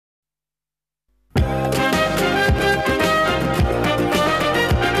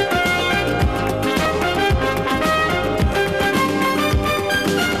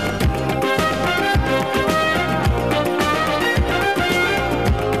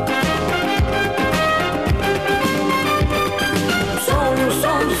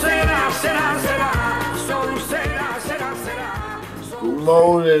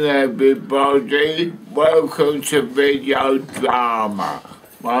morning, everybody. Welcome to Video Drama.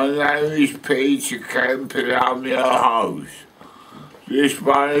 My name is Peter Kemp and I'm your host. This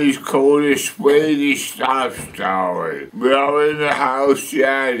one is called a Swedish love story. We are in the house the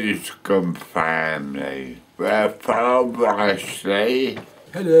Anderson family. We're father Ashley.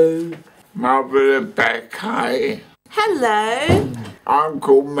 Hello. Mother Rebecca. Hello.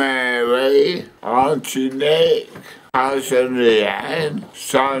 Uncle Mary. Auntie Nick. Cousin Leanne.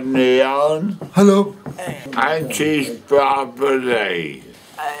 Son Leon. Hello. And his brother Lee.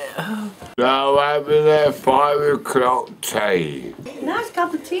 They're having their 5 o'clock tea. Nice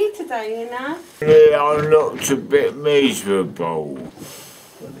cup of tea today, you know. Leon looked a bit miserable.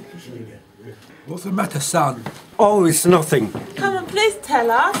 What's the matter, son? Oh, it's nothing. Come on, please tell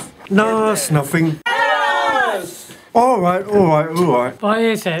us. No, it's nothing. Yes. All right. What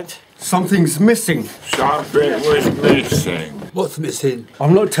is it? Something's missing. Something was missing. What's missing?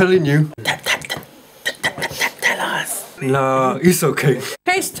 I'm not telling you. Tell us. No, it's okay.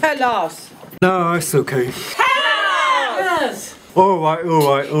 Please tell us. No, it's okay. Yes. All right.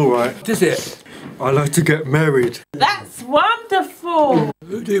 What is it? I like to get married. That's wonderful.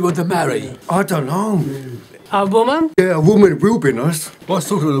 Who do you want to marry? I don't know. A woman? Yeah, a woman will be nice. What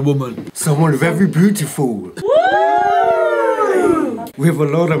sort of a woman? Someone very beautiful. Woo! With a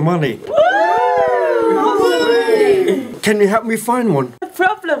lot of money. Woo! Can you help me find one? No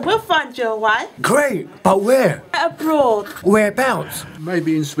problem. We'll find you a wife. Great. But where? Abroad. Whereabouts?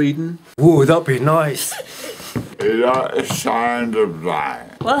 Maybe in Sweden. Oh, that'd be nice. You like the sound of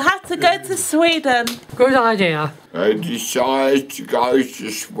that? We'll have to go to Sweden. Good idea. They decided to go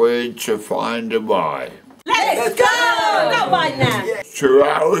to Sweden to find a wife. Let's go! Not right now. 2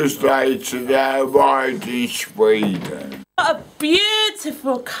 hours later, they arrived in Sweden. What a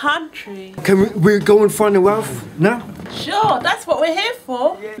beautiful country. Can we go and find a wife now? Sure, that's what we're here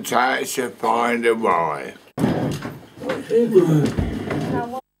for. Tried to find a wife.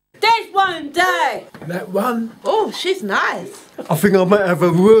 There's one day. That one? Oh, she's nice. I think I might have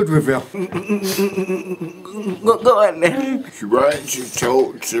a word with her. Go on then. She went to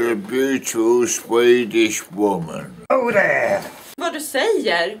talk to a beautiful Swedish woman. Oh there! Vad du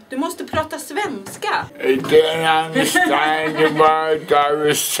säger? Du måste prata svenska. He didn't understand the word they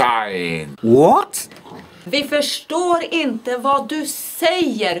were saying. What? Vi förstår inte vad du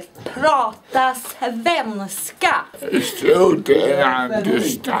säger. Prata svenska. He still didn't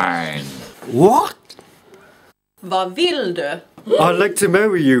understand. What? Vad vill du? I'd like to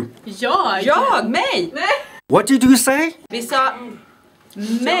marry you. Jag? Mig? Nej. What did you say? Vi sa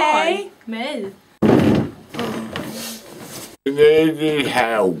mig. He needed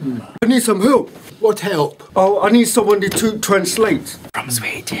help. I need some help. What help? Oh, I need someone to translate. From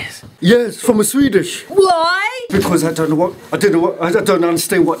Swedish. Yes, from a Swedish. Why? Because I don't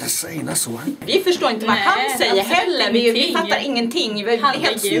understand what they're saying, that's all right. Vi förstår inte vad han säger heller. Vi fattar ingenting. Vi är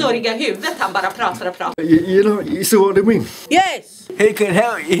helt snurriga i huvudet. Han bara pratar och pratar. You see what I mean? Yes. He can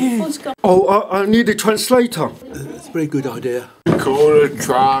help you. Oh, I need a translator. That's a very good idea. Call a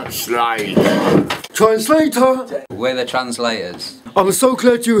translator. Translator! We're the translators. I'm so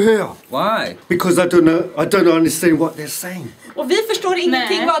glad you're here. Why? Because I don't understand what they're saying. Och vi förstår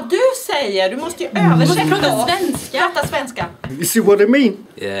ingenting vad du säger. Du måste ju översätta. Prata svenska. Prata svenska. You see what I mean?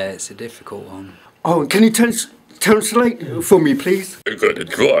 Yeah, it's a difficult one. Oh, can you translate for me, please? You're gonna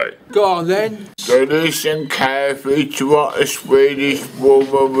try. Go on then. So listen carefully to what a Swedish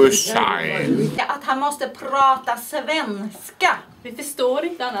woman was saying. Att han måste prata svenska. Vi förstår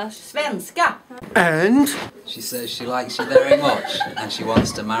inte annars. Svenska. And? She says she likes you very much and she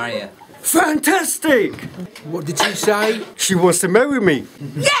wants to marry you. Fantastic! What did she say? She wants to marry me.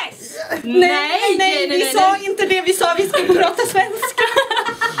 Yes! Nej, vi sa inte det. Vi sa vi skulle prata svenska.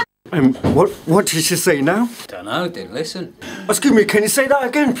 And what did she say now? Don't know, didn't listen. Excuse me, can you say that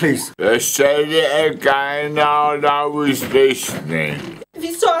again, please? They said it again and I was listening.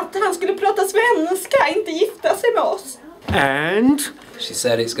 Vi sa att han skulle prata svenska, inte gifta sig med oss. And? She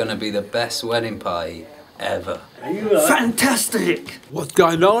said it's going to be the best wedding party ever. Fantastic! What's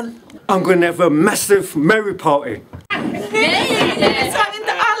going on? I'm going to have a massive marriage party. Nej, det sa vi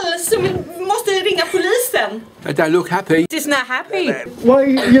inte alls. Vi måste ringa polisen. They look happy. She's not happy. Why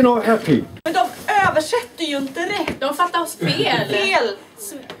you're not happy? Men de översätter ju inte rätt. De fattar oss fel. Fel.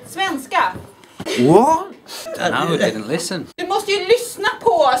 Svenska. What? Don't know, didn't listen. Du måste ju lyssna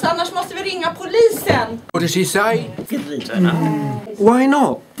på oss, annars måste vi ringa polisen. What does she say? Why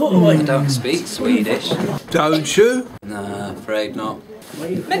not? I don't speak Swedish. Don't you? No, afraid not.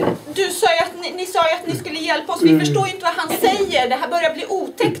 Men du sa ju att ni sa ju att ni skulle hjälpa oss. Vi förstår ju inte vad han säger. Det här börjar bli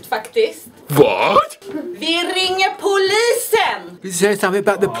otäckt faktiskt. What? Vi ringer polisen! Did you say something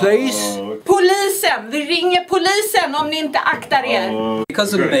about the police? Polisen! Vi ringer polisen om ni inte aktar er.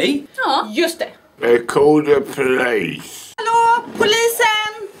 Because of me? Ja, just det. They called the police. Hallå,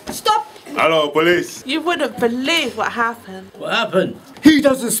 polisen! Stopp! Hello, police. You wouldn't believe what happened. What happened? He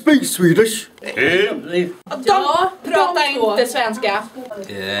doesn't speak Swedish. Him? De pratar inte svenska.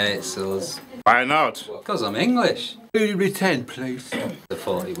 Yeah, it's us. Why not? Because I'm English. Will you pretend, please? I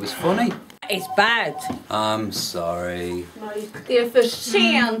thought it was funny. It's bad. I'm sorry. Det är för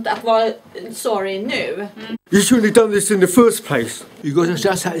sent att vara sorry nu. You shouldn't have done this in the first place. You got to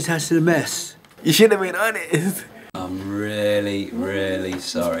just have to the mess. You shouldn't have been honest. I'm really, really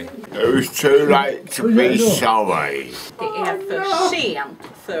sorry. It was too late to be sorry. Det är för sent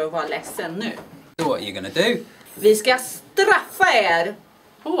för att vara ledsen nu. So what are you gonna do? Vi ska straffa er.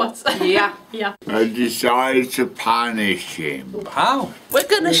 Hårt. Ja. I decided to punish him. How? We're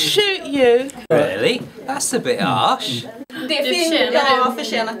gonna shoot you. Really? That's a bit harsh. Det är fint. Jag har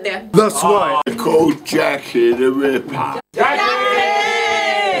förtjänat det. That's why. I called Jackie the Ripper.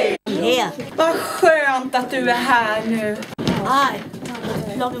 Here. Vad skönt att du är här nu. Hi.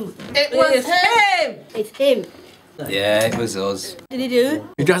 Problem. It was him! It's him. Yeah, it was us. What did he do?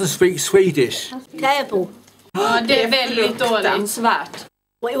 He doesn't speak Swedish. Terrible. Ja, det är väldigt fruktansvärt.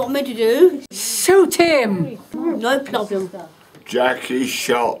 What do you want me to do? Shoot him! No problem. Jackie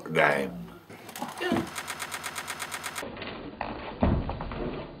shot them.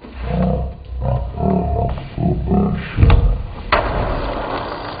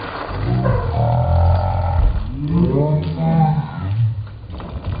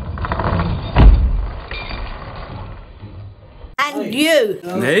 And you.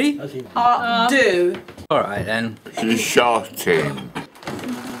 Me? Ja, du. All right then. She shot him.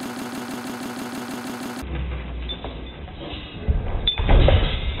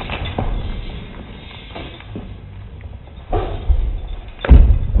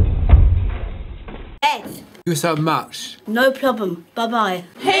 Yes. You so much. No problem. Bye-bye.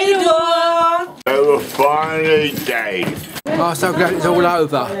 Hej då! They were finally dead. I'm so glad it's all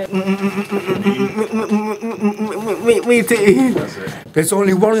over. Me too. There's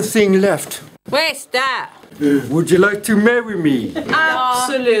only one thing left. Where's that? Would you like to marry me?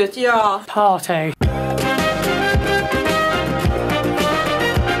 Absolut, ja. Party.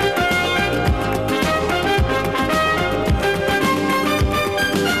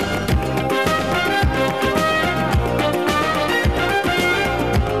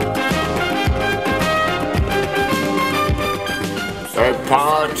 They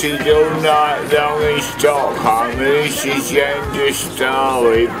partied all night long in Stockholm, and this is the end of the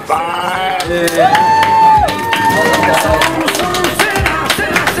story. Bye!